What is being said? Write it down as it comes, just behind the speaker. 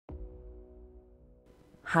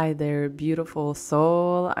Hi there, beautiful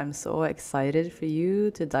soul. I'm so excited for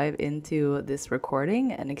you to dive into this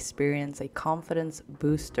recording and experience a confidence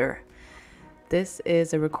booster. This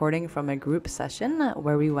is a recording from a group session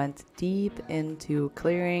where we went deep into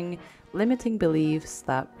clearing limiting beliefs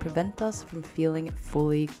that prevent us from feeling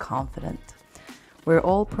fully confident. We're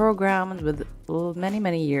all programmed with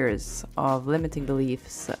many years of limiting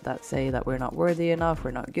beliefs that say that we're not worthy enough,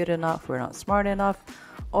 we're not good enough, we're not smart enough,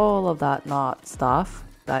 all of that not stuff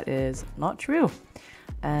that is not true.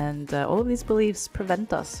 And all of these beliefs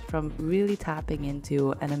prevent us from really tapping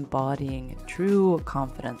into and embodying true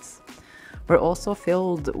confidence. We're also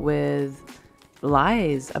filled with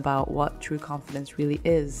lies about what true confidence really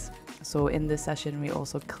is. So in this session, we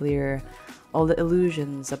also clear all the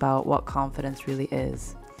illusions about what confidence really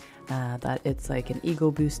is. That it's like an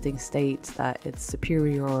ego boosting state, that it's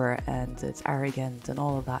superior and it's arrogant and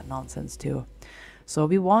all of that nonsense too. So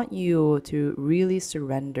we want you to really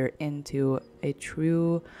surrender into a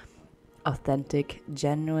true, authentic,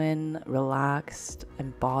 genuine, relaxed,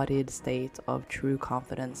 embodied state of true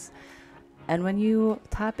confidence. And when you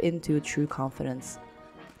tap into true confidence,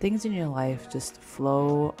 things in your life just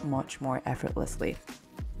flow much more effortlessly.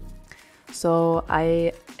 So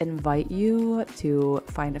I invite you to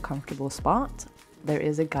find a comfortable spot. There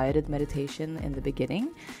is a guided meditation in the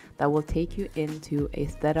beginning that will take you into a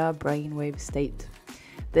theta brainwave state.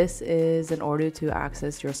 This is in order to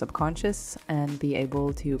access your subconscious and be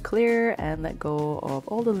able to clear and let go of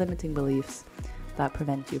all the limiting beliefs that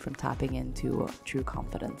prevent you from tapping into true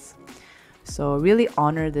confidence. So really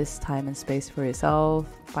honor this time and space for yourself.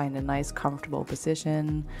 Find a nice comfortable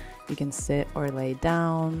position. You can sit or lay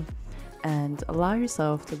down and allow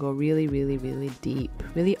yourself to go really deep.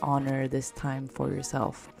 Really honor this time for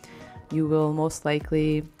yourself. You will most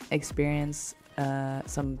likely experience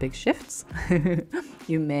some big shifts.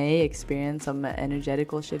 You may experience some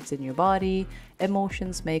energetical shifts in your body.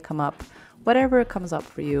 Emotions may come up. Whatever comes up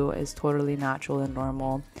for you is totally natural and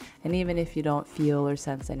normal. And even if you don't feel or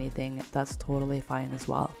sense anything, that's totally fine as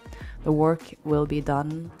well. The work will be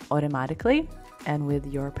done automatically and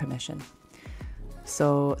with your permission.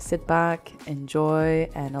 So sit back, enjoy,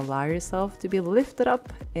 and allow yourself to be lifted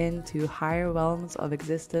up into higher realms of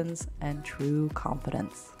existence and true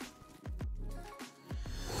confidence.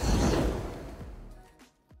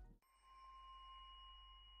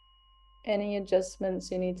 Any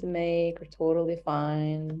adjustments you need to make are totally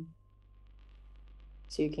fine.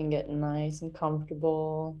 So you can get nice and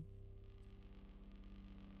comfortable.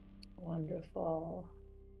 Wonderful.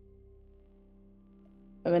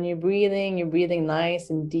 And when you're breathing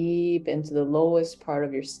nice and deep into the lowest part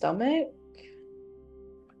of your stomach.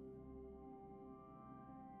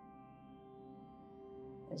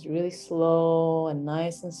 It's really slow and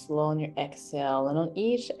nice and slow on your exhale. And on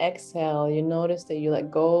each exhale, you notice that you let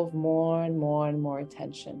go of more and more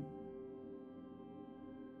tension.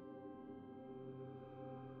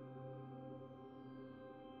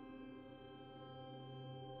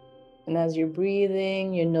 And as you're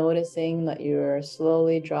breathing, you're noticing that you're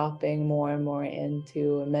slowly dropping more and more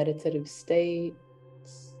into a meditative state.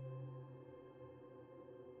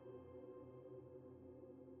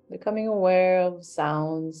 Becoming aware of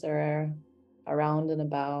sounds that are around and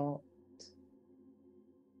about.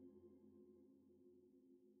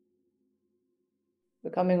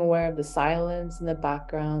 Becoming aware of the silence in the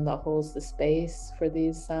background that holds the space for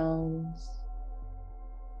these sounds.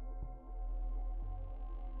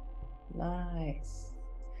 Nice.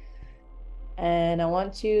 And I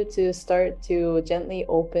want you to start to gently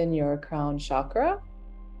open your crown chakra.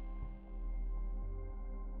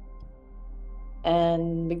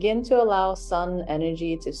 And begin to allow sun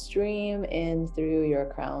energy to stream in through your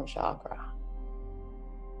crown chakra.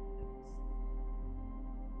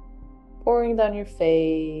 Pouring down your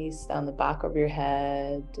face, down the back of your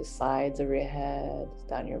head, the sides of your head,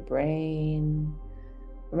 down your brain.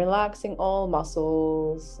 Relaxing all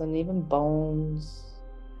muscles and even bones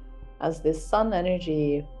as this sun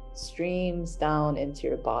energy streams down into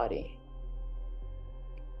your body,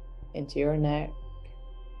 into your neck,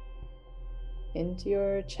 into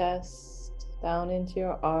your chest, down into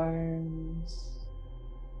your arms,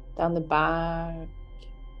 down the back,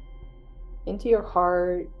 into your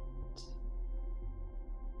heart,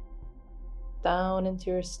 down into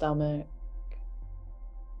your stomach,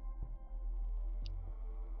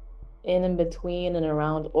 in and between and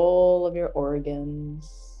around all of your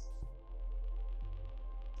organs.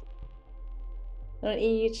 And on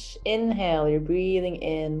each inhale, you're breathing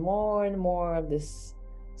in more and more of this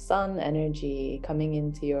sun energy coming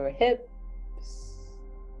into your hips,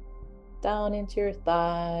 down into your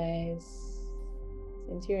thighs,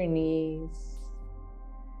 into your knees,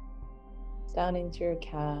 down into your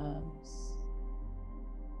calves,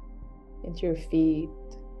 into your feet,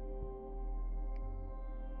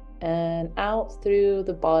 and out through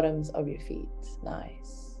the bottoms of your feet.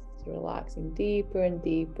 Nice. So relaxing deeper and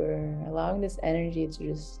deeper, allowing this energy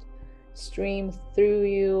to just stream through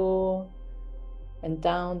you and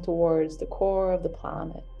down towards the core of the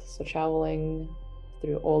planet. So traveling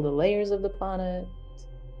through all the layers of the planet.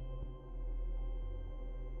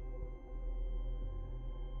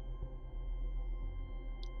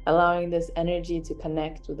 Allowing this energy to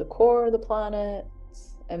connect with the core of the planet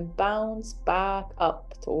and bounce back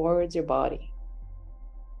up towards your body.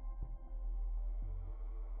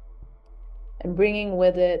 And bringing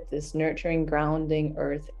with it this nurturing, grounding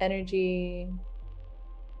earth energy,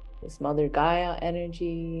 this Mother Gaia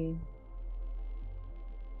energy,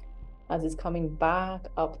 as it's coming back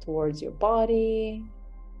up towards your body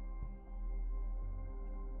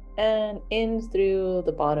and in through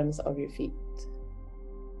the bottoms of your feet.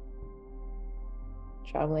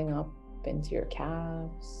 Traveling up into your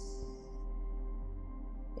calves,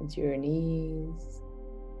 into your knees,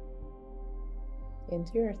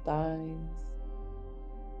 into your thighs.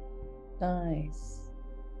 Nice.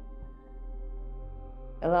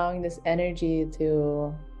 Allowing this energy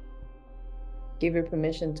to give you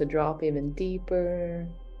permission to drop even deeper,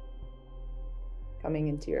 coming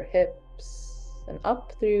into your hips and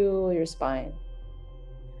up through your spine.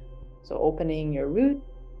 So opening your root.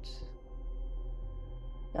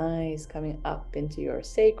 Nice, coming up into your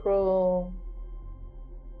sacral.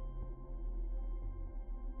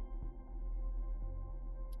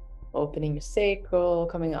 Opening your sacral,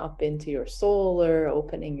 coming up into your solar,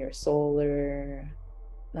 opening your solar.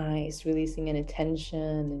 Nice, releasing any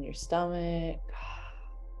tension in your stomach.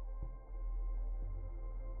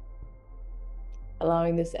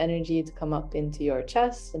 Allowing this energy to come up into your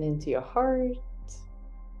chest and into your heart.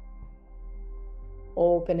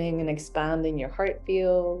 Opening and expanding your heart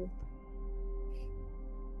field.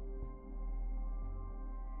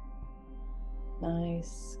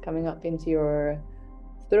 Nice, coming up into your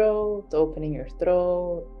throat, opening your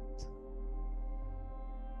throat.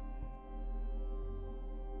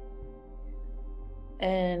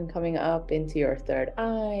 And coming up into your third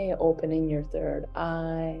eye, opening your third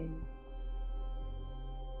eye.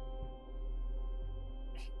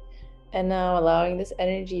 And now allowing this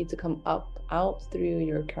energy to come up, out through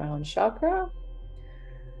your crown chakra.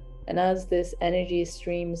 And as this energy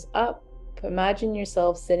streams up, imagine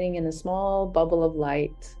yourself sitting in a small bubble of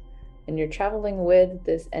light, and you're traveling with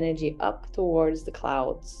this energy up towards the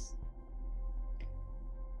clouds.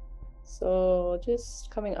 So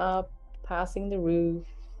just coming up, passing the roof,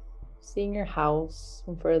 seeing your house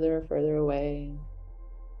from further and further away.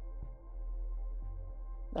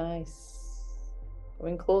 Nice.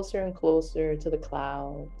 Coming closer and closer to the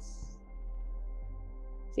clouds.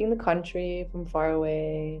 Seeing the country from far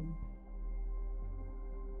away.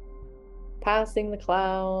 Passing the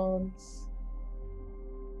clouds.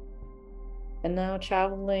 And now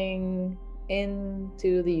traveling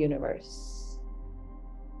into the universe.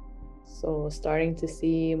 So starting to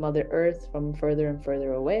see Mother Earth from further and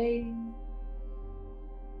further away.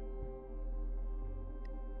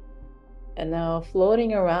 And now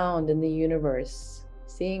floating around in the universe,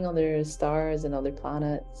 seeing other stars and other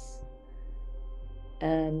planets.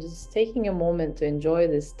 And just taking a moment to enjoy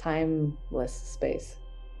this timeless space.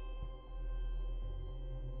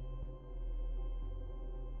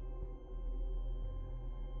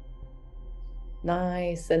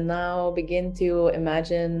 Nice, and now begin to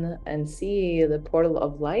imagine and see the portal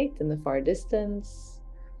of light in the far distance.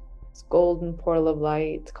 This golden portal of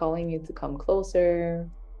light calling you to come closer.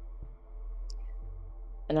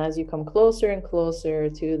 And as you come closer and closer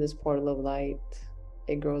to this portal of light,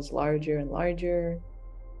 it grows larger and larger.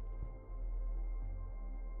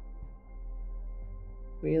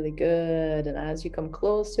 Really good. And as you come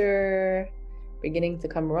closer, beginning to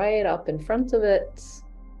come right up in front of it.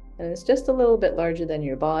 And it's just a little bit larger than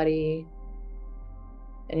your body.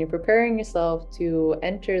 And you're preparing yourself to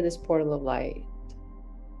enter this portal of light.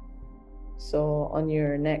 So on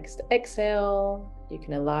your next exhale, you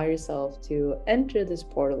can allow yourself to enter this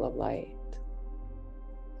portal of light.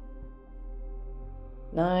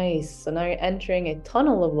 Nice. So now you're entering a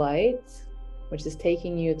tunnel of light, which is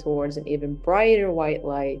taking you towards an even brighter white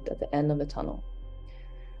light at the end of the tunnel.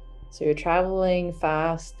 So you're traveling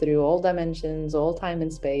fast through all dimensions, all time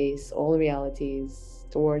and space, all realities,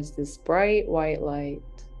 towards this bright white light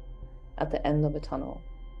at the end of a tunnel.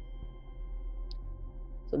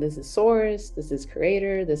 So this is Source, this is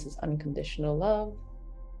Creator, this is unconditional love,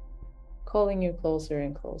 calling you closer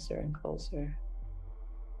and closer and closer.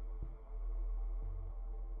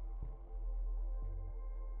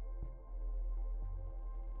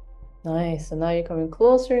 Nice. So now you're coming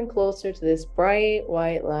closer and closer to this bright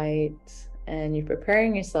white light, and you're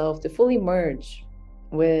preparing yourself to fully merge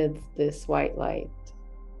with this white light.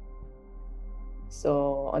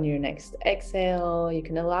 So on your next exhale, you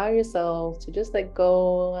can allow yourself to just let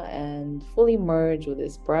go and fully merge with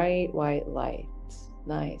this bright white light.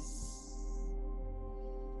 Nice.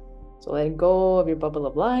 So letting go of your bubble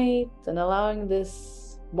of light and allowing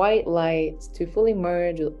this white light to fully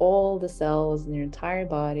merge with all the cells in your entire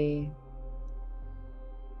body.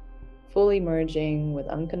 Fully merging with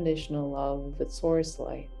unconditional love, with source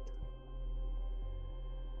light.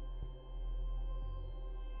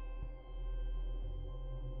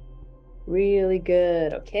 Really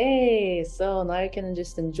good. Okay, so now you can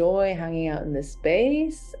just enjoy hanging out in this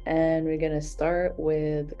space, and we're gonna start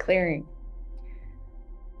with clearing.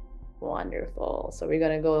 Wonderful. So we're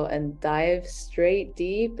gonna go and dive straight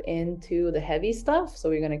deep into the heavy stuff. So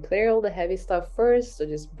we're gonna clear all the heavy stuff first. So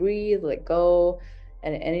just breathe, let go,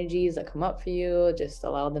 and the energies that come up for you, just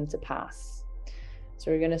allow them to pass. So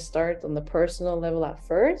we're going to start on the personal level at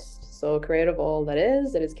first. So create of all that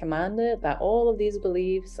is commanded that all of these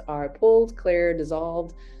beliefs are pulled, cleared,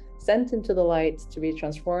 dissolved, sent into the light to be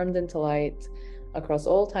transformed into light across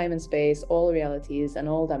all time and space, all realities, and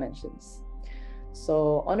all dimensions.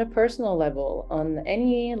 So on a personal level, on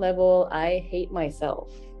any level, I hate myself.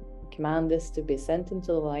 Command this to be sent into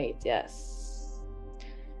the light, yes.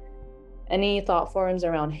 Any thought forms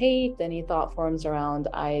around hate, any thought forms around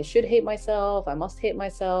I should hate myself, I must hate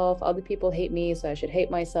myself, other people hate me, so I should hate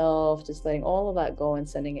myself, just letting all of that go and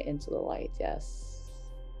sending it into the light, yes.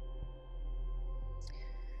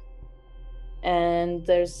 And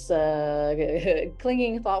there's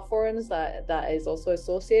clinging thought forms that is also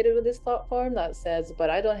associated with this thought form that says, but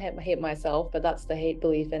I don't hate myself, but that's the hate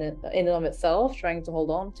belief in and of itself, trying to hold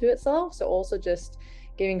on to itself. So also just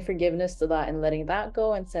giving forgiveness to that and letting that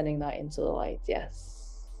go and sending that into the light,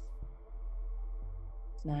 yes.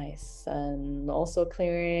 Nice. And also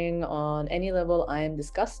clearing on any level I am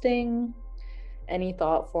disgusting, any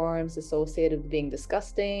thought forms associated with being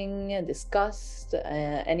disgusting, disgust,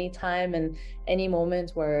 any time and any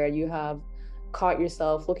moment where you have caught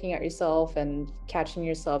yourself looking at yourself and catching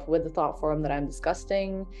yourself with the thought form that I'm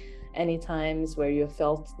disgusting. Any times where you have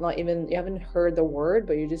felt you haven't heard the word,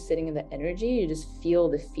 but you're just sitting in the energy, you just feel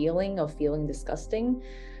the feeling of feeling disgusting.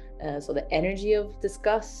 So the energy of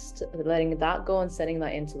disgust, letting that go and setting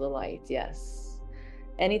that into the light, yes.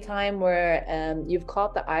 Anytime where you've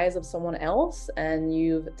caught the eyes of someone else and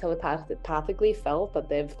you've telepathically felt that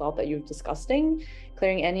they've thought that you're disgusting,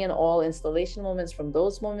 clearing any and all installation moments from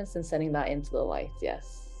those moments and sending that into the light,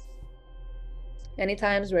 yes. Any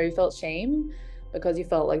times where you felt shame because you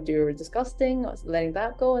felt like you were disgusting, letting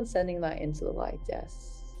that go and sending that into the light,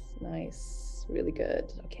 yes. Nice, really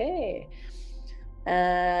good. Okay.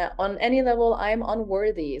 On any level, I'm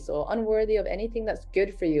unworthy. So unworthy of anything that's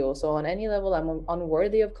good for you. So on any level, I'm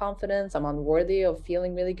unworthy of confidence. I'm unworthy of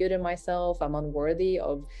feeling really good in myself. I'm unworthy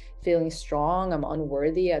of feeling strong. I'm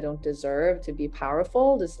unworthy. I don't deserve to be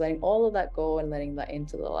powerful. Just letting all of that go and letting that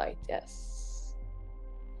into the light. Yes.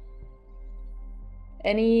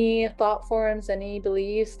 Any thought forms, any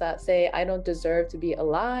beliefs that say, I don't deserve to be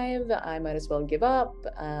alive, I might as well give up,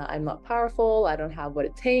 I'm not powerful, I don't have what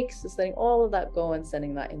it takes, just letting all of that go and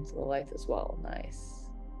sending that into the light as well. Nice.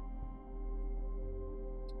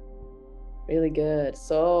 Really good.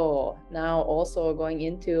 So now also going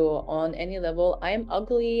into on any level, I'm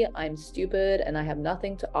ugly, I'm stupid, and I have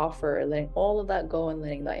nothing to offer, letting all of that go and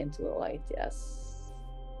letting that into the light. Yes.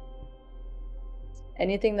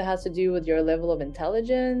 Anything that has to do with your level of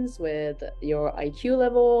intelligence, with your IQ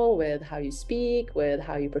level, with how you speak, with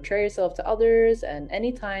how you portray yourself to others, and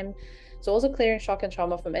anytime. So also clearing shock and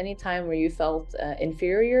trauma from any time where you felt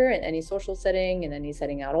inferior in any social setting, in any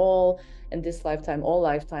setting at all, in this lifetime, all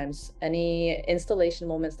lifetimes, any installation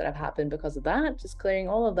moments that have happened because of that, just clearing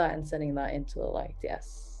all of that and sending that into the light,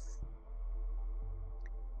 yes.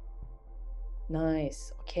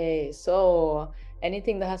 Nice. Okay, so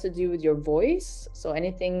anything that has to do with your voice, so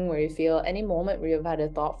anything where you feel any moment where you've had a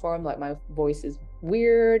thought form like my voice is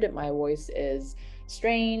weird, my voice is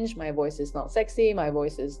strange, my voice is not sexy, my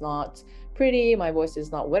voice is not pretty, my voice is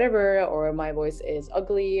not whatever, or my voice is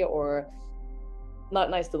ugly or not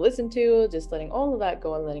nice to listen to, just letting all of that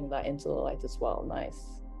go and letting that into the light as well. Nice.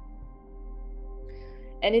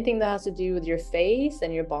 Anything that has to do with your face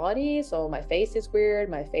and your body. So my face is weird,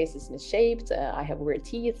 my face is misshaped, I have weird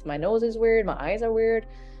teeth, my nose is weird, my eyes are weird,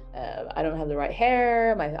 I don't have the right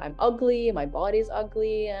hair, I'm ugly, my body's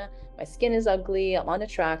ugly, my skin is ugly, I'm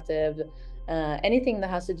unattractive. Anything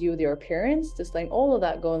that has to do with your appearance, just letting all of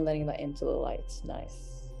that go and letting that into the light.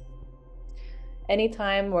 Nice.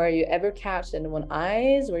 Anytime where you ever catch anyone's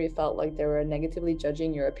eyes where you felt like they were negatively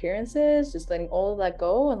judging your appearances, just letting all of that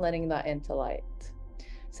go and letting that into light.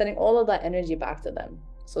 Sending all of that energy back to them.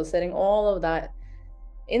 So setting all of that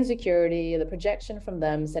insecurity, the projection from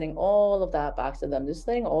them, sending all of that back to them, just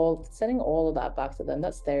sending all of that back to them.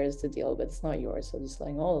 That's theirs to deal with. It's not yours. So just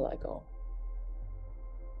letting all of that go.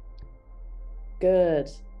 Good.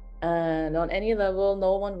 And on any level,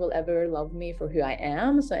 no one will ever love me for who I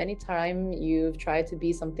am. So anytime you've tried to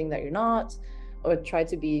be something that you're not, or try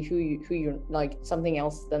to be who you're like something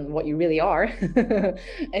else than what you really are,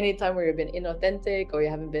 anytime where you've been inauthentic or you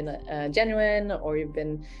haven't been genuine, or you've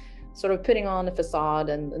been sort of putting on a facade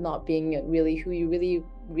and not being really who you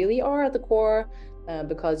really are at the core,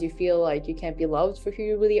 because you feel like you can't be loved for who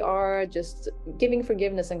you really are, just giving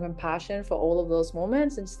forgiveness and compassion for all of those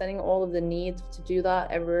moments and sending all of the need to do that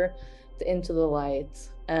ever into the light.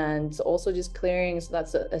 And also just clearing, so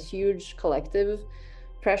that's a huge collective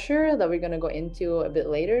pressure that we're going to go into a bit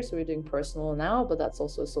later. So we're doing personal now, but that's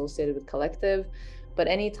also associated with collective. But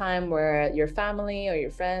anytime where your family or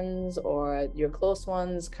your friends or your close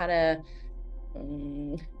ones kind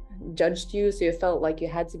of judged you, so you felt like you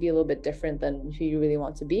had to be a little bit different than who you really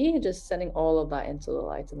want to be, just sending all of that into the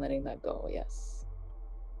light and letting that go. Yes.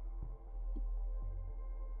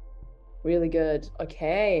 Really good.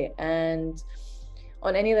 Okay. And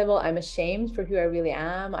on any level, I'm ashamed for who I really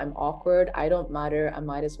am. I'm awkward. I don't matter. I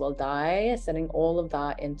might as well die. Sending all of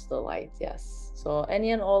that into the light. Yes. So any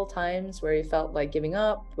and all times where you felt like giving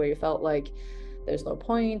up, where you felt like there's no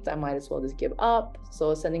point, I might as well just give up.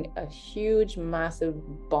 So sending a huge, massive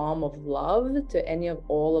bomb of love to any of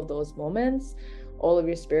all of those moments. All of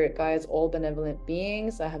your spirit guides, all benevolent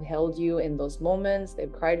beings that have held you in those moments.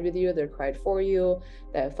 They've cried with you, they've cried for you,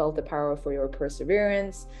 they have felt the power for your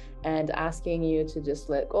perseverance, and asking you to just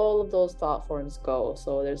let all of those thought forms go.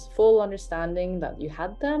 So there's full understanding that you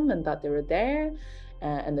had them and that they were there,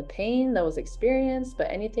 and the pain that was experienced.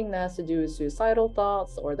 But anything that has to do with suicidal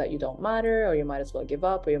thoughts, or that you don't matter, or you might as well give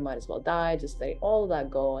up, or you might as well die, just letting all of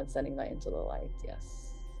that go and sending that into the light. Yes.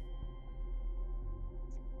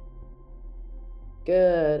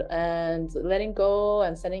 Good. And letting go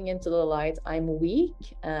and sending into the light, I'm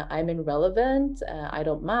weak, I'm irrelevant, I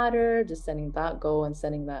don't matter, just sending that go and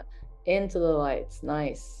sending that into the light.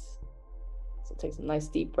 Nice. So take some nice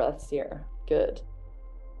deep breaths here. Good.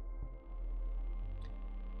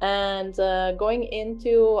 And going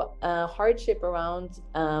into hardship around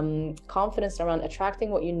confidence around attracting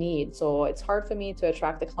what you need. So it's hard for me to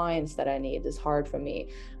attract the clients that I need. It's hard for me.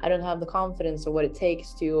 I don't have the confidence or what it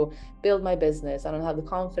takes to build my business. I don't have the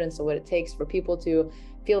confidence or what it takes for people to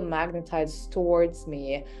feel magnetized towards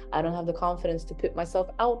me. I don't have the confidence to put myself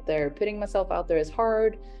out there. Putting myself out there is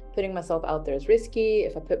hard. Putting myself out there is risky.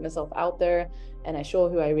 If I put myself out there and I show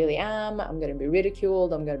who I really am, I'm going to be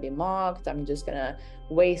ridiculed. I'm going to be mocked. I'm just going to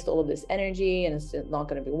waste all of this energy and it's not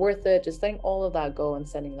going to be worth it. Just letting all of that go and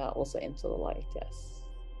sending that also into the light. Yes.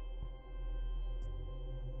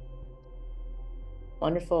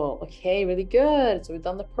 Wonderful. Okay, really good. So we've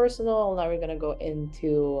done the personal. Now we're going to go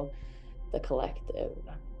into the collective.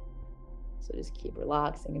 So just keep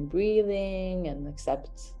relaxing and breathing and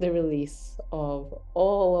accept the release of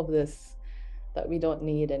all of this that we don't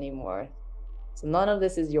need anymore. So none of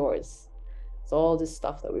this is yours. It's all this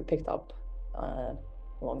stuff that we picked up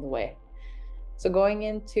along the way. So going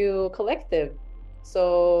into collective.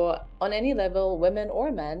 So on any level, women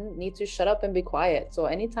or men need to shut up and be quiet. So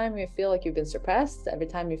anytime you feel like you've been suppressed, every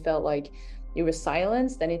time you felt like you were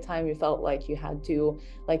silenced, anytime you felt like you had to,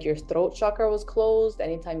 like your throat chakra was closed,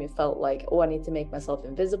 anytime you felt like, oh, I need to make myself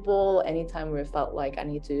invisible, anytime we felt like I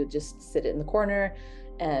need to just sit in the corner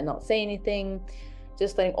and not say anything,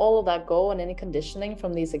 just letting all of that go and any conditioning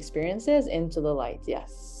from these experiences into the light.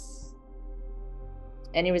 Yes.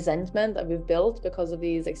 Any resentment that we've built because of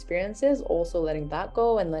these experiences, also letting that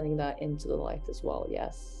go and letting that into the light as well.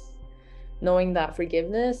 Yes. Knowing that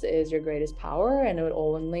forgiveness is your greatest power and it would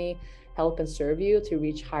only help and serve you to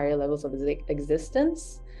reach higher levels of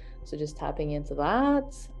existence. So just tapping into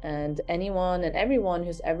that. And anyone and everyone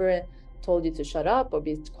who's ever told you to shut up or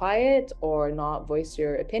be quiet or not voice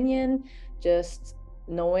your opinion, just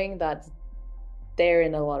knowing that they're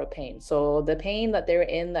in a lot of pain. So the pain that they're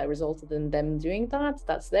in that resulted in them doing that,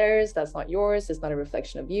 that's theirs, that's not yours, it's not a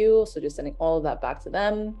reflection of you. So just sending all of that back to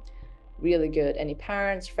them. Really good. Any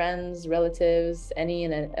parents, friends, relatives,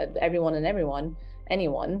 anyone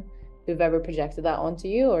anyone who've ever projected that onto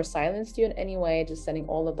you or silenced you in any way, just sending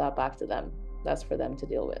all of that back to them. That's for them to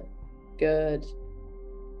deal with. Good.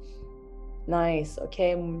 Nice.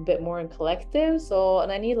 Okay, I'm a bit more in collective. So on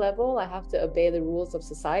any level, I have to obey the rules of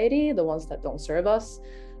society, the ones that don't serve us.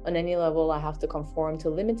 On any level, I have to conform to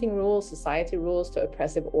limiting rules, society rules, to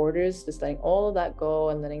oppressive orders, just letting all of that go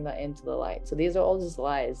and letting that into the light. So these are all just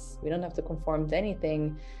lies. We don't have to conform to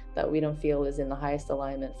anything that we don't feel is in the highest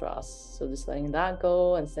alignment for us. So just letting that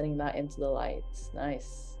go and sending that into the light.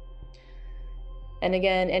 Nice. And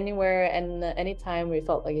again, anywhere and anytime we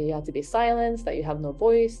felt like you had to be silenced, that you have no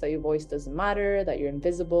voice, that your voice doesn't matter, that you're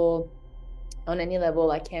invisible. On any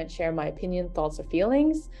level, I can't share my opinion, thoughts, or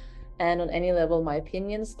feelings. And on any level, my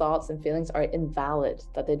opinions, thoughts, and feelings are invalid,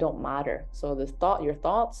 that they don't matter. So your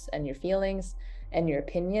thoughts and your feelings and your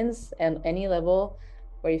opinions, and any level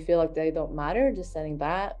where you feel like they don't matter, just sending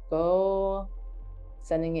that go,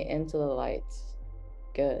 sending it into the light.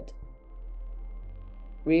 Good.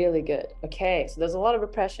 Really good. Okay, so there's a lot of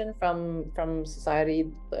oppression from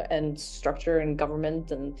society and structure and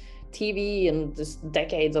government and TV and just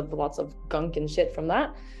decades of lots of gunk and shit from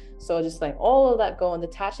that. So just letting all of that go and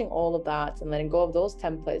detaching all of that and letting go of those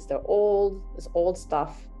templates. They're old, it's old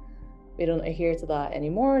stuff. We don't adhere to that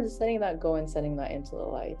anymore. Just letting that go and sending that into the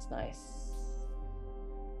light. Nice.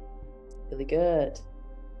 Really good.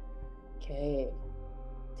 Okay.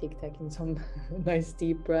 Taking some nice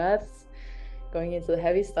deep breaths. Going into the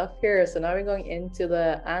heavy stuff here. So now we're going into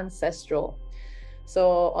the ancestral.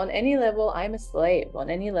 So on any level, I'm a slave. On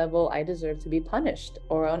any level, I deserve to be punished.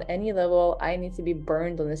 Or on any level, I need to be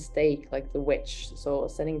burned on a stake like the witch. So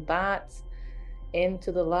sending that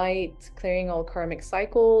into the light, clearing all karmic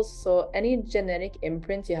cycles. So any genetic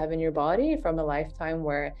imprint you have in your body from a lifetime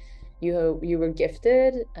where you were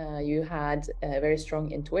gifted, you had a very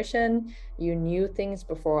strong intuition, you knew things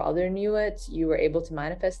before others knew it, you were able to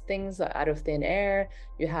manifest things out of thin air,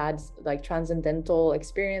 you had like transcendental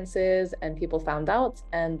experiences, and people found out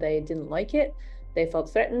and they didn't like it. They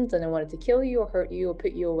felt threatened and they wanted to kill you or hurt you or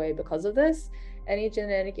put you away because of this. Any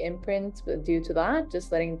genetic imprint due to that,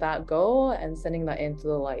 just letting that go and sending that into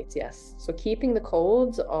the light. Yes. So keeping the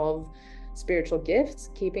codes of spiritual gifts,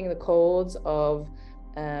 keeping the codes of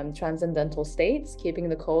transcendental states, keeping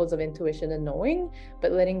the codes of intuition and knowing,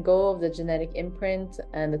 but letting go of the genetic imprint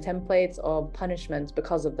and the templates of punishment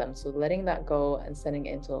because of them. So letting that go and sending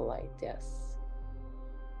it into the light. Yes.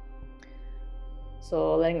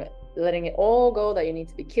 So letting it all go, that you need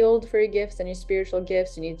to be killed for your gifts and your spiritual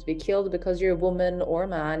gifts. You need to be killed because you're a woman or a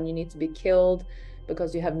man. You need to be killed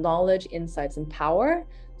because you have knowledge, insights, and power.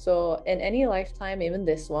 So in any lifetime, even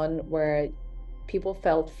this one, where people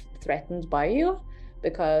felt threatened by you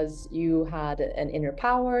because you had an inner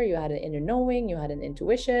power, you had an inner knowing, you had an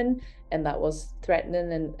intuition, and that was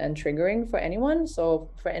threatening and triggering for anyone. So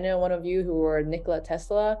for any one of you who were Nikola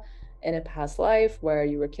Tesla in a past life where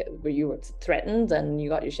you were threatened and you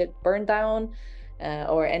got your shit burned down,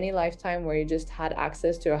 or any lifetime where you just had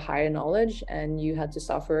access to a higher knowledge and you had to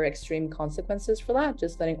suffer extreme consequences for that,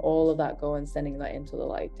 just letting all of that go and sending that into the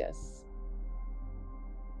light. Yes.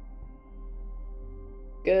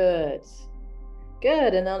 Good.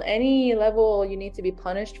 Good. And on any level, you need to be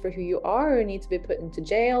punished for who you are, or you need to be put into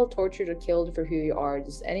jail, tortured, or killed for who you are.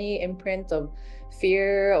 Just any imprint of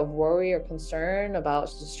fear, of worry, or concern about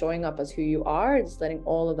just showing up as who you are, just letting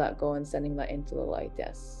all of that go and sending that into the light.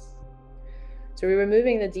 Yes. So we're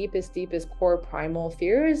removing the deepest core primal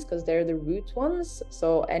fears because they're the root ones.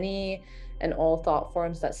 So any and all thought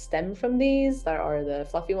forms that stem from these, that are the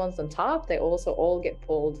fluffy ones on top, they also all get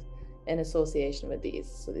pulled in association with these.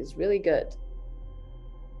 So these really good.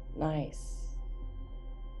 Nice.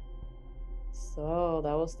 So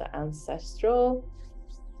that was the ancestral.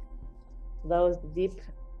 That was the deep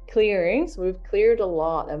clearing. So we've cleared a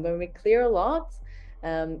lot. And when we clear a lot,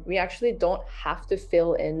 we actually don't have to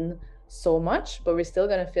fill in so much, but we're still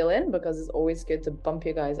going to fill in because it's always good to bump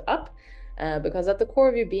you guys up. Because at the core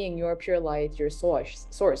of your being, you're pure light, you're source.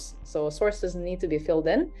 So a source doesn't need to be filled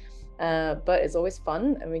in. But it's always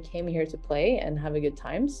fun, and we came here to play and have a good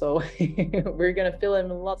time. So we're gonna fill in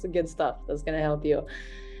lots of good stuff that's gonna help you.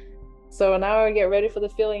 So now we get ready for the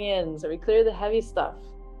filling in. So we clear the heavy stuff.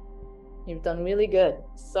 You've done really good.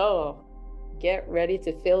 So get ready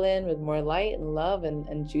to fill in with more light and love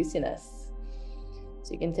and juiciness.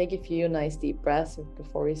 So you can take a few nice deep breaths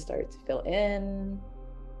before we start to fill in.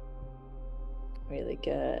 Really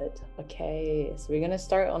good. Okay, so we're gonna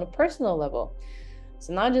start on a personal level.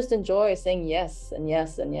 So now just enjoy saying yes and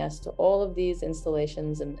yes and yes to all of these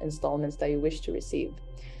installations and installments that you wish to receive.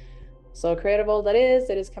 So creative all that is,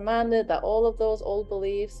 it is commanded that all of those old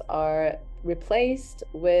beliefs are replaced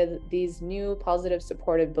with these new positive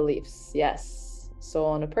supportive beliefs. Yes. So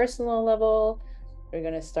on a personal level, we're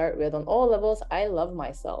going to start with, on all levels, I love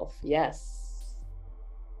myself. Yes.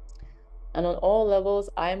 And on all levels,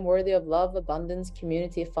 I'm worthy of love, abundance,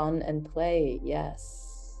 community, fun, and play.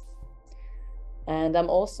 Yes. And I'm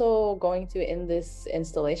also going to, in this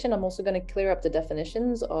installation, I'm also going to clear up the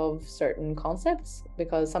definitions of certain concepts,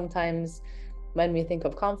 because sometimes when we think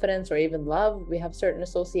of confidence or even love, we have certain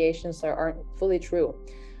associations that aren't fully true.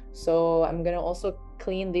 So I'm going to also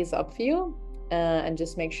clean these up for you, and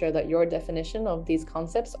just make sure that your definition of these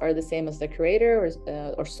concepts are the same as the creator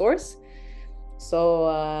or source. So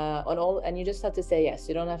and you just have to say yes.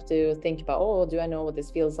 You don't have to think about, oh, do I know what this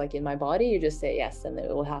feels like in my body? You just say yes, and it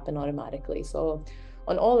will happen automatically. So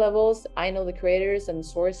on all levels, I know the creator's and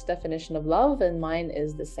source definition of love, and mine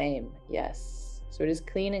is the same. Yes. So we're just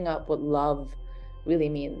cleaning up what love really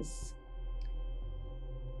means.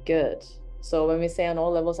 Good. So when we say on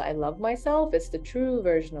all levels, I love myself, it's the true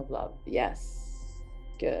version of love. Yes.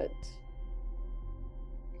 Good.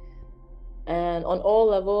 And on all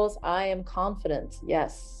levels, I am confident.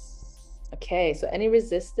 Yes. Okay, so any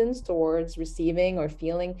resistance towards receiving or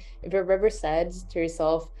feeling, if you've ever said to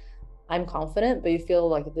yourself, I'm confident, but you feel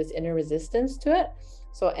like this inner resistance to it.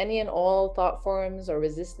 So any and all thought forms or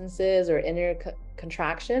resistances or inner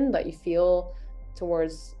contraction that you feel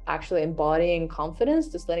towards actually embodying confidence,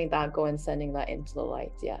 just letting that go and sending that into the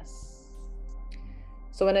light. Yes.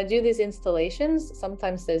 So when I do these installations,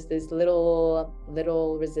 sometimes there's these little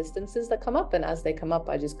resistances that come up, and as they come up,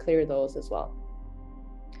 I just clear those as well.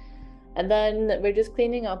 And then we're just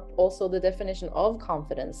cleaning up also the definition of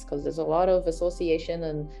confidence, because there's a lot of association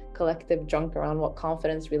and collective junk around what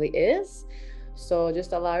confidence really is. So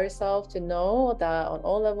just allow yourself to know that on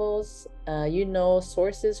all levels, you know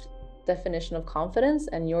source's definition of confidence,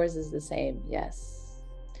 and yours is the same. Yes.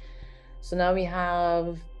 So now we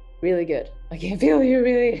have really good. I can feel you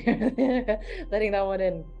really letting that one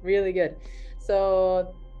in. Really good.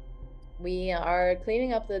 So we are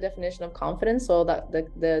cleaning up the definition of confidence, so that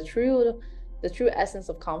the true essence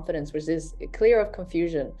of confidence, which is clear of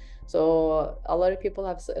confusion. So a lot of people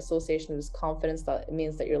have association with confidence that it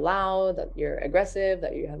means that you're loud, that you're aggressive,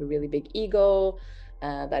 that you have a really big ego,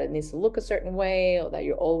 that it needs to look a certain way, or that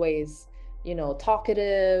you're always, you know,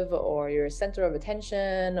 talkative, or you're a center of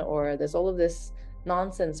attention, or there's all of this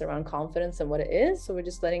nonsense around confidence and what it is. So we're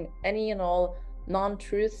just letting any and all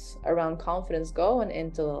non-truths around confidence go and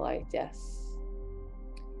into the light. Yes.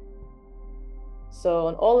 So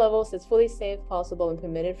on all levels, it's fully safe, possible, and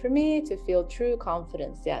permitted for me to feel true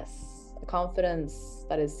confidence. Yes. A confidence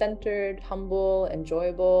that is centered, humble,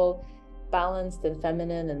 enjoyable, balanced and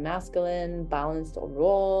feminine and masculine, balanced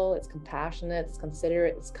overall. It's compassionate, it's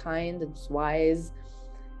considerate, it's kind, it's wise,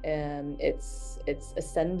 and it's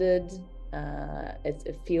ascended.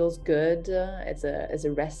 It feels good. It's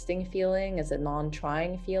a resting feeling. It's a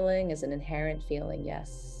non-trying feeling. It's an inherent feeling.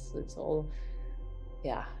 Yes, it's all,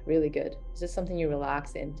 yeah, really good. It's just something you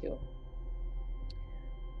relax into.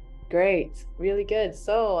 Great, really good.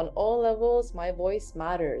 So on all levels, my voice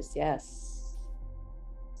matters. Yes.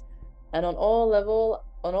 And on all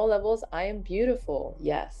levels, I am beautiful.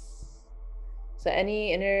 Yes. So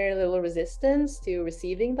any inner little resistance to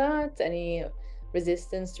receiving that, any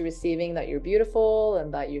resistance to receiving that you're beautiful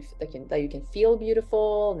and that you can feel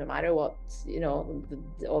beautiful no matter what, you know,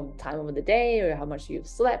 the time of the day or how much you've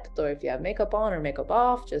slept, or if you have makeup on or makeup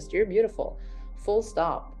off, just you're beautiful, full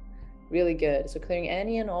stop. Really good. So clearing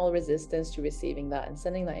any and all resistance to receiving that and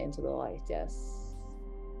sending that into the light. Yes.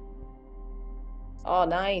 Oh,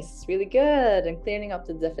 nice. Really good. And clearing up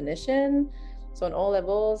the definition. So on all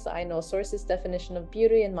levels, I know source's definition of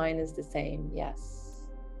beauty and mine is the same. Yes.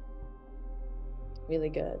 Really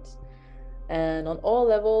good. And on all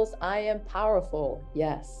levels, I am powerful.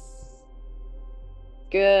 Yes.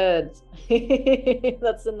 Good.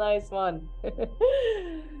 That's a nice one.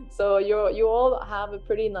 So you all have a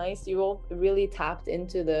pretty nice, you all really tapped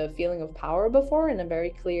into the feeling of power before, in a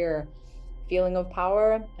very clear feeling of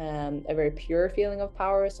power, a very pure feeling of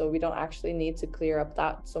power. So we don't actually need to clear up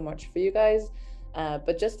that so much for you guys.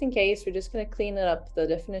 But just in case, we're just going to clean it up, the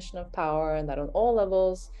definition of power, and that on all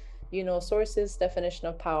levels, you know, source's definition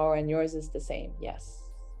of power and yours is the same. Yes.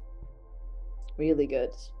 Really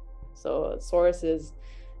good. So source is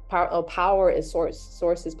power. Oh, power is source.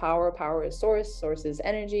 Source is power. Power is source. Source is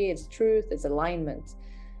energy. It's truth. It's alignment.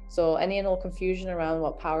 So any and all confusion around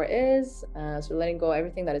what power is, so letting go of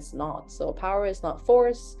everything that it's not. So power is not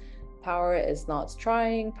force. Power is not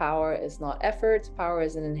trying. Power is not effort. Power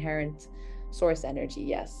is an inherent source energy.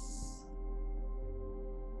 Yes.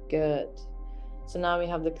 Good. So now we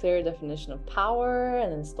have the clear definition of power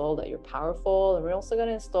and install that you're powerful. And we're also going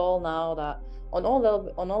to install now that on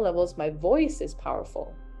all levels, my voice is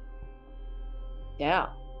powerful. Yeah.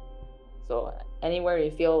 So anywhere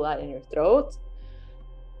you feel that in your throat.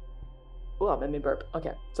 Oh, let me burp.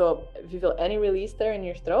 Okay. So if you feel any release there in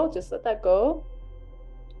your throat, just let that go.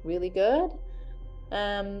 Really good.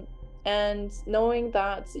 And knowing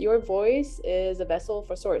that your voice is a vessel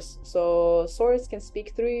for source. So source can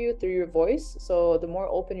speak through you, through your voice. So the more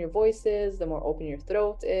open your voice is, the more open your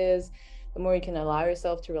throat is, the more you can allow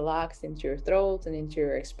yourself to relax into your throat and into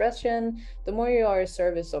your expression, the more you are a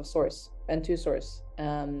service of source and to source.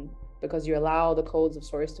 Because you allow the codes of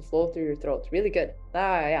source to flow through your throat. Really good.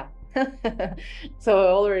 Yeah. So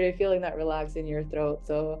already feeling that relax in your throat.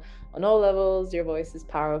 So on all levels, your voice is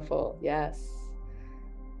powerful. Yes.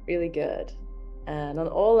 Really good. And on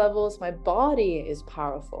all levels, my body is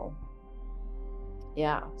powerful.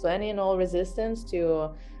 Yeah. So any and all resistance to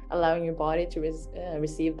allowing your body to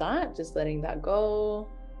receive that, just letting that go.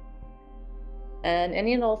 And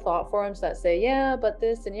any and all thought forms that say, yeah, but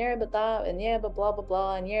this, and yeah, but that, and yeah, but blah, blah,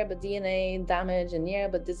 blah, and yeah, but DNA damage, and yeah,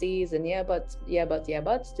 but disease, and yeah, but,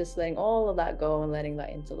 just letting all of that go and letting that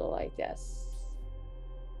into the light. Yes.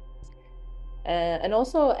 And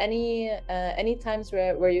also any times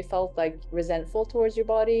where you felt like resentful towards your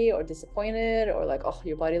body or disappointed or like, oh,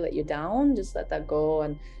 your body let you down, just let that go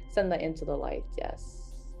and send that into the light.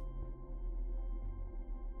 Yes.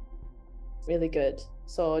 Really good.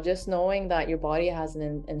 So just knowing that your body has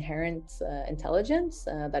an inherent intelligence,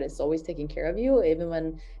 that it's always taking care of you. Even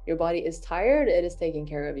when your body is tired, it is taking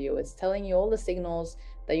care of you. It's telling you all the signals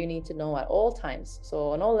that you need to know at all times. So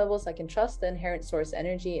on all levels, I can trust the inherent source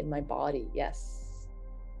energy in my body. Yes.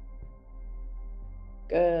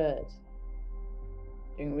 Good.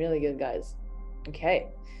 Doing really good, guys. Okay.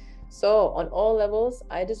 So on all levels,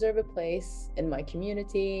 I deserve a place in my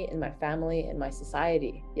community, in my family, in my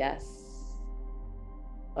society. Yes.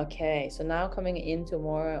 Okay, so now coming into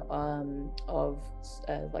more of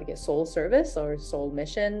like a soul service or soul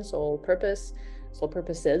mission, soul purpose, soul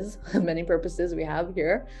purposes, many purposes we have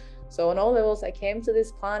here. So on all levels, I came to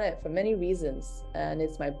this planet for many reasons, and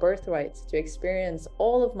it's my birthright to experience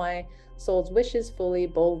all of my soul's wishes fully,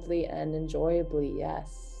 boldly, and enjoyably.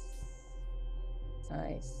 Yes.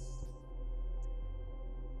 Nice.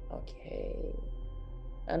 Okay.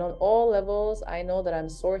 And on all levels, I know that I'm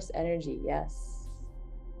source energy. Yes.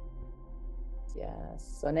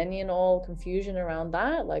 Yes. And any and all confusion around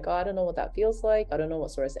that, like, oh, I don't know what that feels like. I don't know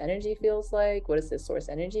what source energy feels like. What is this source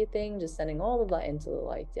energy thing? Just sending all of that into the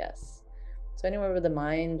light. Yes. So anywhere where the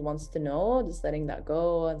mind wants to know, just letting that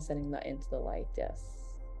go and sending that into the light. Yes.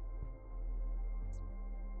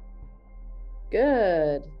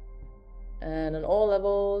 Good. And on all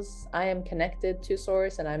levels, I am connected to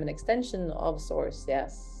source and I'm an extension of source.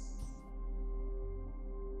 Yes.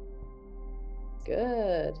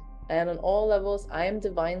 Good. And on all levels, I am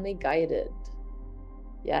divinely guided.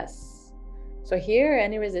 Yes. So here,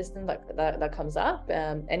 any resistance that comes up,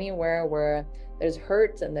 anywhere where there's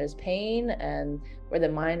hurt and there's pain and where the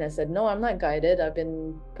mind has said, no, I'm not guided. I've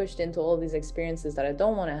been pushed into all these experiences that I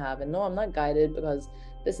don't want to have. And no, I'm not guided because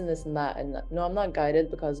this and this and that. And no, I'm not guided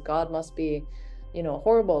because God must be,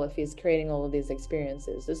 horrible if he's creating all of these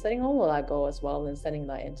experiences. Just letting all of that go as well and sending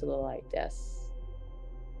that into the light. Yes.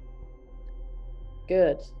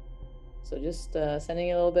 Good. So just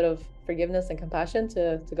sending a little bit of forgiveness and compassion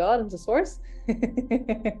to God and to source.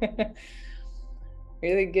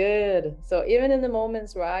 Really good. So even in the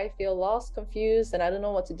moments where I feel lost, confused, and I don't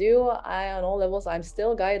know what to do, on all levels, I'm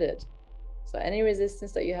still guided. So any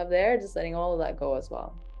resistance that you have there, just letting all of that go as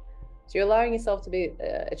well. So you're allowing yourself to be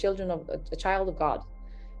a child of God.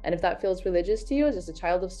 And if that feels religious to you, just a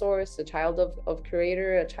child of source, a child of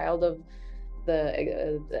creator, a child of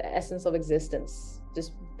the essence of existence.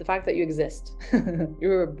 Just the fact that you exist. You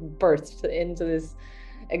were birthed into this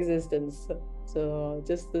existence. So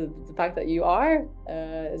just the fact that you are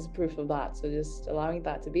is proof of that. So just allowing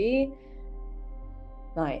that to be.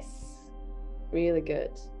 Nice. Really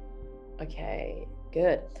good. Okay,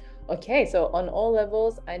 good. Okay, so on all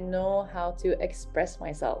levels, I know how to express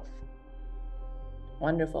myself.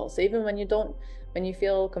 Wonderful. So even when you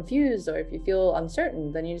feel confused or if you feel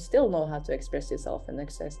uncertain, then you still know how to express yourself and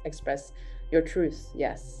express your truth.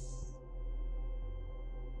 Yes.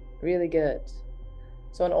 Really good.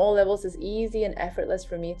 So on all levels, it's easy and effortless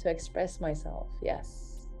for me to express myself.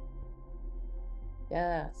 Yes.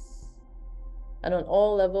 Yes. And on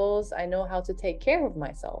all levels, I know how to take care of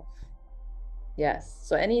myself. Yes.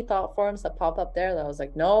 So any thought forms that pop up there that I was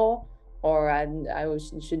like, no, or I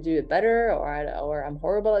should do it better, or I'm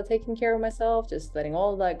horrible at taking care of myself, just letting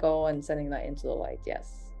all of that go and sending that into the light.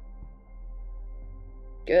 Yes.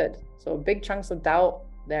 Good. So big chunks of doubt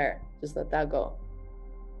there. Just let that go.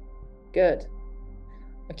 Good.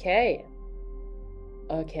 Okay.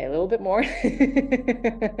 Okay, a little bit more.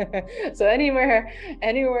 So anywhere,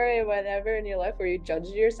 whenever in your life where you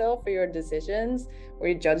judged yourself for your decisions, where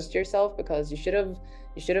you judged yourself because you should have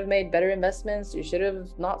made better investments, you should have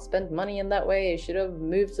not spent money in that way, you should have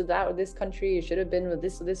moved to this country, you should have been with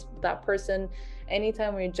that person.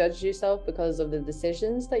 Anytime where you judge yourself because of the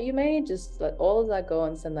decisions that you made, just let all of that go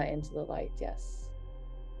and send that into the light. Yes.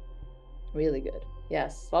 Really good.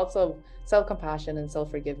 Yes, lots of self-compassion and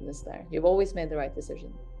self-forgiveness there. You've always made the right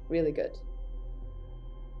decision. Really good.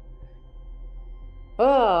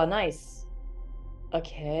 Oh, nice.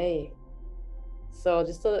 Okay. So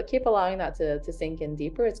just to keep allowing that to sink in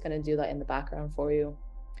deeper, it's going to do that in the background for you.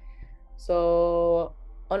 So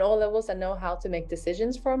on all levels, I know how to make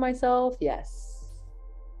decisions for myself. Yes.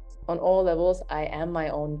 On all levels, I am my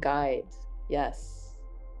own guide. Yes.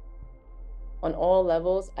 On all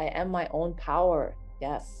levels, I am my own power.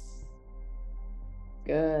 Yes.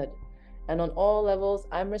 Good. And on all levels,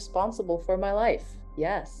 I'm responsible for my life.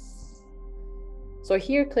 Yes. So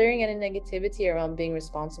here, clearing any negativity around being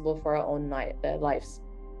responsible for our own lives.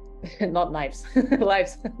 Not knives,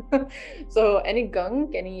 lives. So any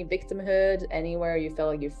gunk, any victimhood, anywhere you feel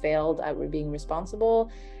like you failed at being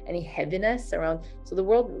responsible, any heaviness around. So the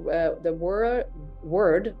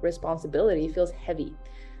word responsibility feels heavy.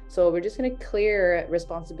 So we're just going to clear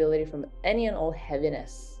responsibility from any and all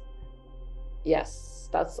heaviness. Yes,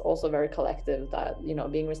 that's also very collective, that, you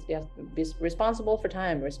have to be responsible for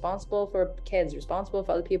time, responsible for kids, responsible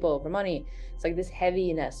for other people, for money. It's like this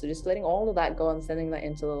heaviness. So just letting all of that go and sending that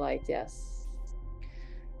into the light. Yes.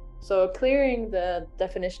 So clearing the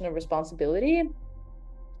definition of responsibility,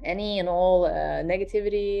 any and all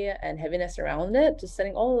negativity and heaviness around it, just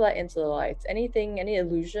sending all of that into the light. Anything, any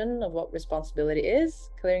illusion of what responsibility is,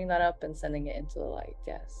 clearing that up and sending it into the light.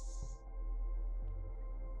 Yes.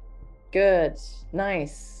 Good.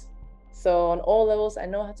 Nice. So on all levels, I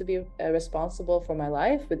know how to be responsible for my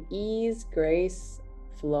life with ease, grace,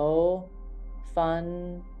 flow,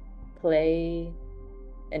 fun, play,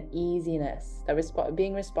 and easiness. That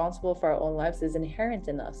being responsible for our own lives is inherent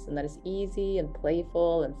in us, and that is easy and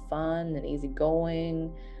playful and fun and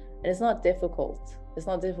easygoing. And it's not difficult. It's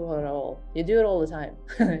not difficult at all. You do it all the time.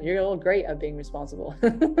 You're all great at being responsible.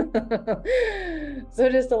 So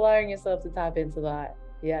just allowing yourself to tap into that.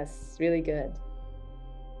 Yes, really good.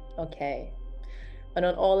 Okay. And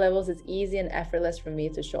on all levels, it's easy and effortless for me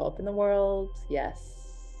to show up in the world.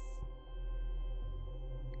 Yes.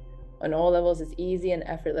 On all levels, it's easy and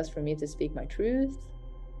effortless for me to speak my truth.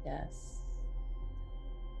 Yes.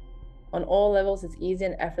 On all levels, it's easy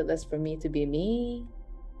and effortless for me to be me.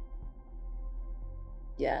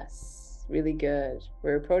 Yes. Really good.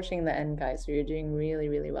 We're approaching the end, guys, so you're doing really,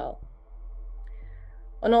 really well.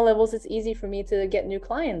 On all levels, it's easy for me to get new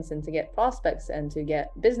clients and to get prospects and to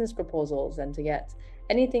get business proposals and to get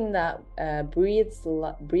anything that breathes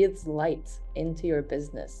light into your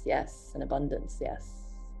business. Yes, and abundance. Yes.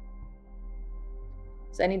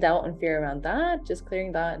 So any doubt and fear around that, just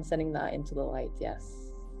clearing that and sending that into the light.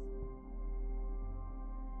 Yes.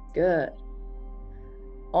 Good.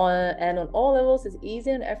 And on all levels, it's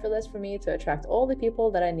easy and effortless for me to attract all the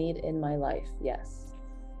people that I need in my life. Yes.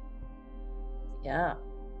 Yeah.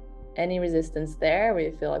 Any resistance there where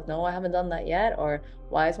you feel like, no, I haven't done that yet, or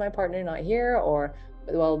why is my partner not here, or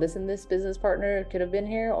well, this and this business partner could have been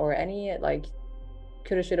here, or any like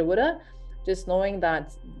coulda, shoulda, woulda, just knowing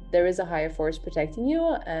that there is a higher force protecting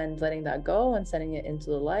you and letting that go and sending it into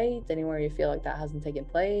the light. Anywhere you feel like that hasn't taken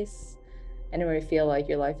place, anywhere you feel like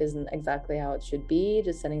your life isn't exactly how it should be,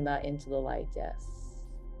 just sending that into the light. Yes.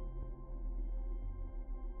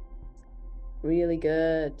 Really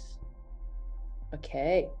good.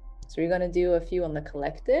 Okay. So we're going to do a few on the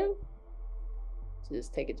collective. So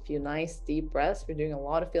just take a few nice deep breaths. We're doing a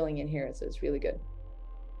lot of feeling in here, so it's really good.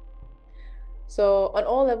 So on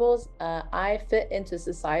all levels, I fit into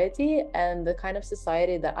society and the kind of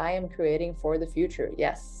society that I am creating for the future.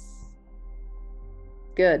 Yes.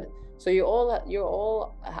 Good. So you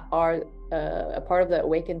all are a part of the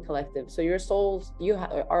awakened collective. So your souls,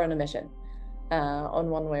 are on a mission. On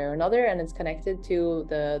one way or another, and it's connected to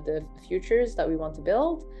the futures that we want to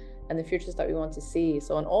build and the futures that we want to see.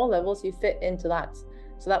 So on all levels, you fit into that.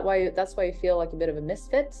 So that's why you feel like a bit of a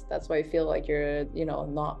misfit. That's why you feel like you're,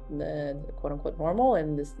 not the quote unquote normal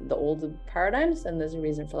in the old paradigms, and there's a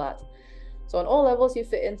reason for that. So on all levels, you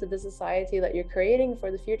fit into the society that you're creating for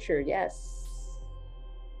the future. Yes.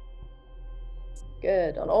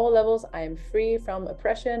 Good. On all levels, I am free from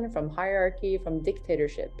oppression, from hierarchy, from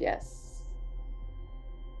dictatorship. Yes.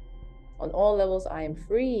 On all levels, I am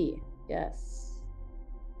free. Yes.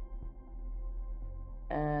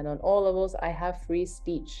 And on all levels, I have free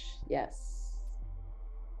speech. Yes.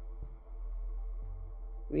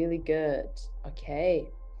 Really good. Okay.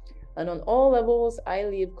 And on all levels, I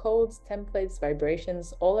leave codes, templates,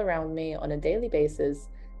 vibrations all around me on a daily basis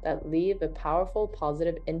that leave a powerful,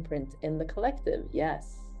 positive imprint in the collective.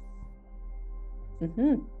 Yes.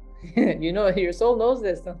 You know, your soul knows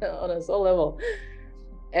this on a soul level.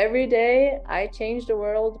 Every day, I change the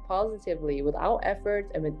world positively, without effort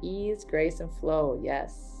and with ease, grace, and flow.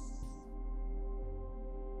 Yes.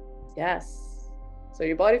 Yes. So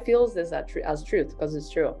your body feels this as truth because it's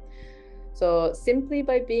true. So simply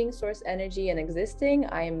by being source energy and existing,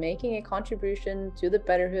 I am making a contribution to the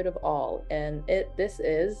betterhood of all. And this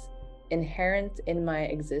is inherent in my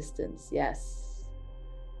existence. Yes.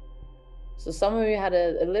 So some of you had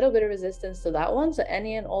a little bit of resistance to that one. So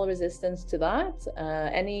any and all resistance to that,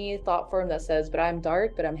 any thought form that says, but I'm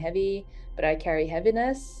dark, but I'm heavy, but I carry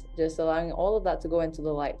heaviness, just allowing all of that to go into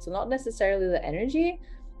the light. So not necessarily the energy,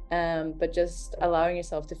 but just allowing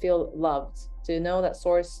yourself to feel loved, to know that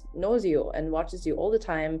source knows you and watches you all the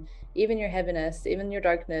time, even your heaviness, even your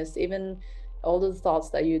darkness, even all of the thoughts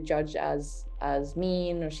that you judge as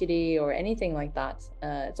mean or shitty or anything like that.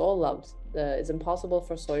 It's all loved. It's impossible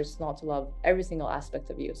for source not to love every single aspect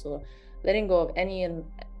of you. So letting go of any and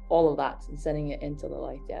all of that and sending it into the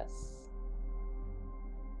light. Yes.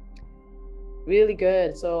 Really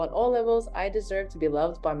good. So on all levels, I deserve to be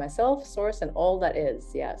loved by myself, source, and all that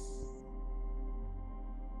is. Yes.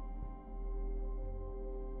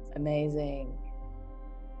 Amazing.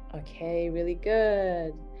 Okay, really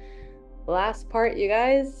good. Last part, you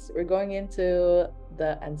guys, we're going into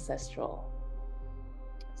the ancestral.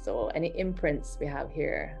 So any imprints we have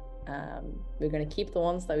here, we're going to keep the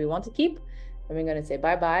ones that we want to keep, and we're going to say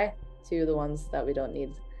bye-bye to the ones that we don't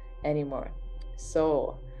need anymore.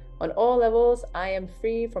 So on all levels, I am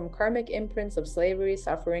free from karmic imprints of slavery,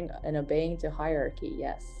 suffering, and obeying to hierarchy.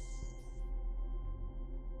 Yes.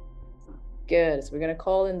 Good. So we're going to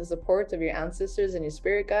call in the support of your ancestors and your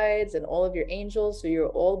spirit guides and all of your angels. So you're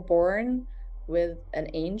all born with an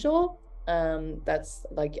angel that's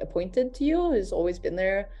like appointed to you, who's always been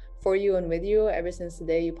there for you and with you ever since the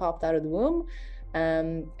day you popped out of the womb.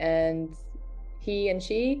 And he and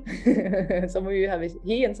she, some of you have a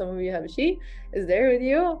he and some of you have a she, is there with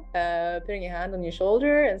you, putting your hand on your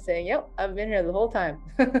shoulder and saying, yep, I've been here the whole time.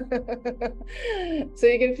 So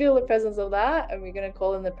you can feel the presence of that, and we're going to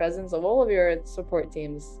call in the presence of all of your support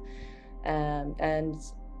teams and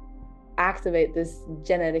activate this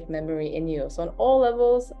genetic memory in you. So on all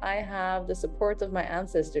levels, I have the support of my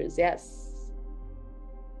ancestors. Yes.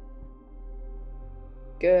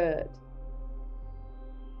 Good.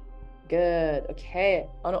 Good. Okay.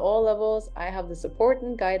 On all levels, I have the support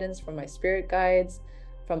and guidance from my spirit guides,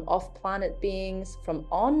 from off-planet beings, from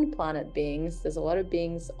on-planet beings. There's a lot of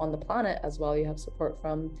beings on the planet as well. You have support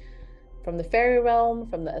from the fairy realm,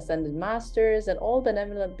 from the ascended masters, and all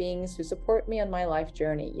benevolent beings who support me on my life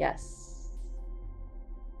journey. Yes.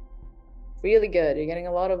 Really good. You're getting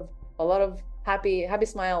a lot of happy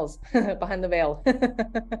smiles behind the veil.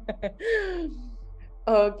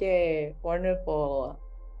 Okay, wonderful.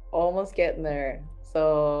 Almost getting there.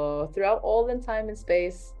 So throughout all the time and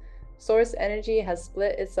space, source energy has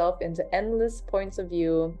split itself into endless points of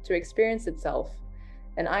view to experience itself.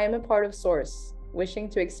 And I am a part of source, wishing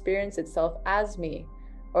to experience itself as me,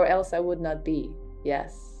 or else I would not be.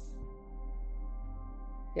 Yes.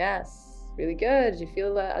 Yes. Really good. You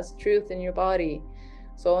feel that as truth in your body.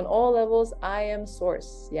 So on all levels, I am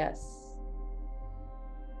source. Yes.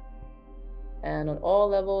 And on all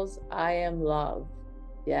levels, I am love.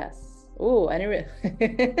 Yes. Ooh, any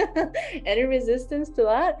resistance to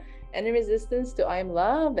that? Any resistance to I'm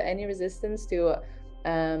love? Any resistance to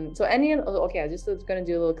so any okay, I just was gonna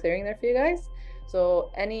do a little clearing there for you guys.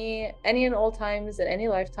 So any and all times and any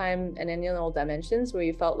lifetime and any and all dimensions where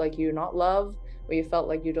you felt like you're not loved, where you felt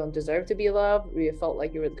like you don't deserve to be loved, where you felt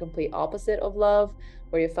like you were the complete opposite of love,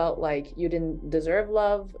 where you felt like you didn't deserve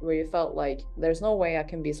love, where you felt like there's no way I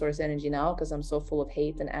can be source energy now because I'm so full of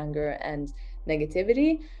hate and anger and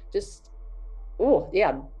negativity. Just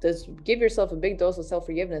just give yourself a big dose of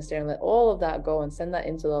self-forgiveness there and let all of that go and send that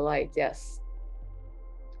into the light. Yes.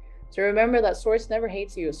 So remember that source never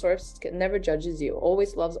hates you. Source never judges you,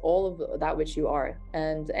 always loves all of that which you are.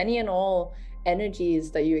 And any and all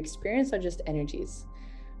energies that you experience are just energies.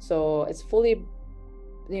 So it's fully,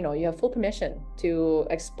 you have full permission to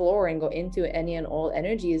explore and go into any and all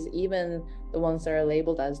energies, even the ones that are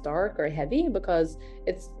labeled as dark or heavy, because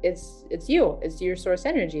it's you, it's your source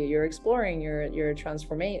energy. You're exploring, you're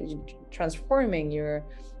transforming,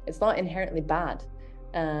 it's not inherently bad.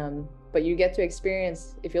 But you get to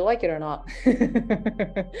experience if you like it or not.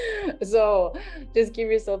 So just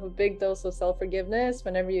give yourself a big dose of self-forgiveness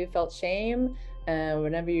whenever you felt shame,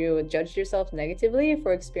 whenever you judge yourself negatively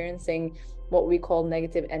for experiencing what we call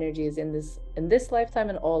negative energies in this lifetime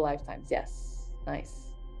and all lifetimes. Yes,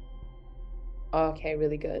 nice. Okay,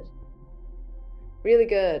 really good. Really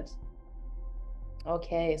good.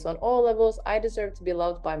 Okay, so on all levels, I deserve to be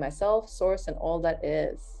loved by myself, source, and all that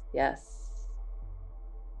is. Yes.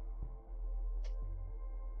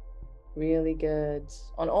 Really good.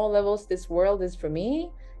 On all levels, this world is for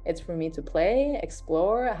me. It's for me to play,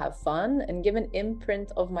 explore, have fun, and give an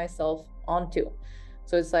imprint of myself onto.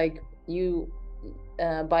 So it's like you,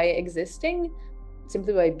 by existing,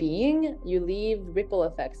 simply by being, you leave ripple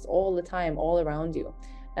effects all the time, all around you.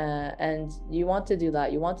 And you want to do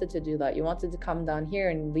that. You wanted to do that. You wanted to come down here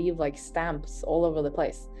and leave like stamps all over the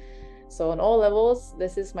place. So on all levels,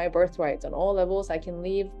 this is my birthright. On all levels, I can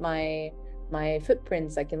leave my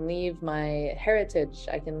footprints, I can leave my heritage,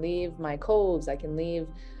 I can leave my codes, I can leave,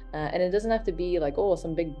 and it doesn't have to be like, oh,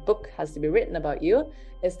 some big book has to be written about you.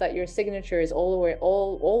 It's that your signature is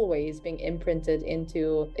always being imprinted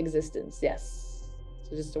into existence. Yes.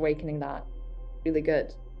 So just awakening that. Really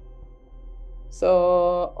good.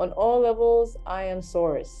 So on all levels, I am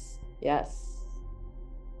source. Yes.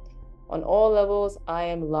 On all levels, I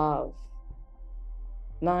am love.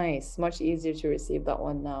 Nice. Much easier to receive that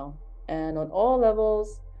one now. And on all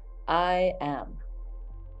levels, I am.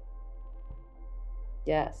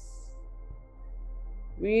 Yes.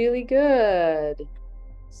 Really good.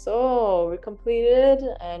 So we're completed,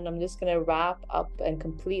 and I'm just gonna wrap up and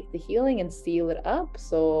complete the healing and seal it up.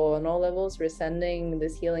 So on all levels, we're sending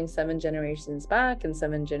this healing 7 generations back and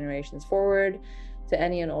 7 generations forward to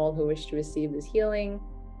any and all who wish to receive this healing,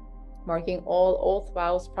 marking all oath,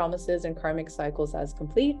 vows, promises, and karmic cycles as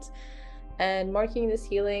complete, and marking this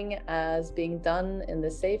healing as being done in the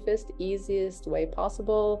safest, easiest way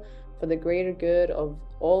possible for the greater good of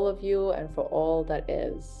all of you and for all that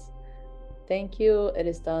is. Thank you. It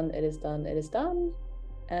is done. It is done. It is done.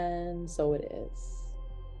 And so it is.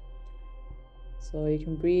 So you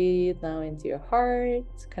can breathe now into your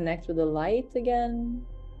heart, connect with the light again.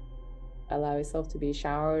 Allow yourself to be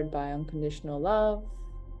showered by unconditional love.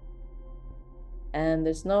 And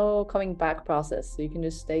there's no coming back process. So you can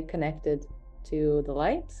just stay connected to the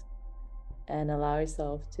light and allow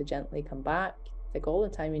yourself to gently come back. Take all the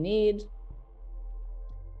time you need.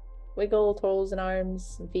 Wiggle toes and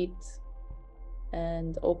arms and feet.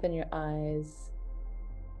 And open your eyes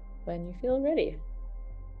when you feel ready.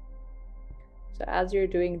 So as you're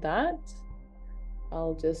doing that,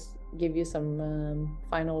 I'll just give you some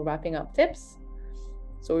final wrapping up tips.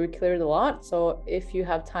 So we cleared a lot. So if you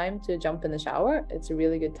have time to jump in the shower, it's a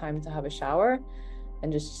really good time to have a shower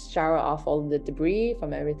and just shower off all the debris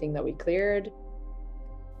from everything that we cleared.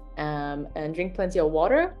 And drink plenty of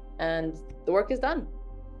water, and the work is done.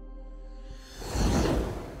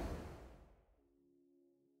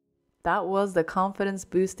 That was the confidence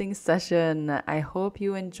boosting session. I hope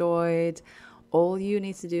you enjoyed. All you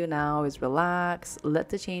need to do now is relax, let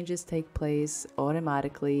the changes take place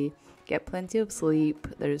automatically, get plenty of sleep.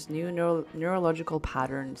 There's new neurological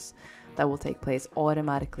patterns that will take place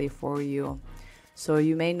automatically for you. So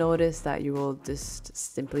you may notice that you will just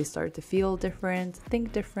simply start to feel different,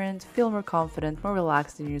 think different, feel more confident, more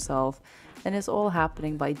relaxed in yourself, and it's all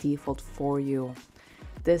happening by default for you.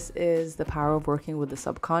 This is the power of working with the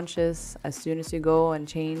subconscious. As soon as you go and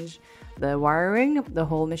change the wiring, the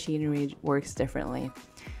whole machinery works differently.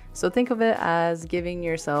 So think of it as giving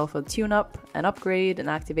yourself a tune-up, an upgrade, an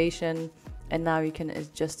activation, and now you can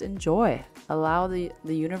just enjoy. Allow the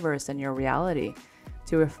universe and your reality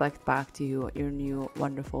to reflect back to you your new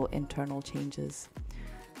wonderful internal changes.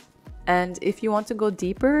 And if you want to go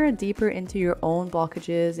deeper into your own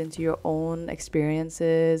blockages, into your own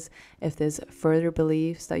experiences, if there's further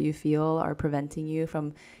beliefs that you feel are preventing you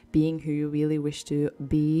from being who you really wish to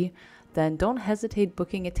be, then don't hesitate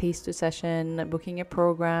booking a taster session, booking a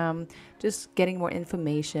program, just getting more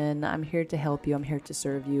information. I'm here to help you. I'm here to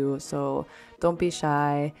serve you. So don't be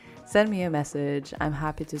shy. Send me a message. I'm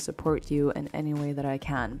happy to support you in any way that I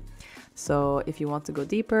can. So if you want to go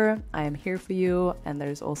deeper, I am here for you. And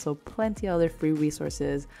there's also plenty other free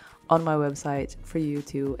resources on my website for you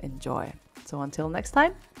to enjoy. So until next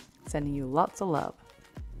time, sending you lots of love.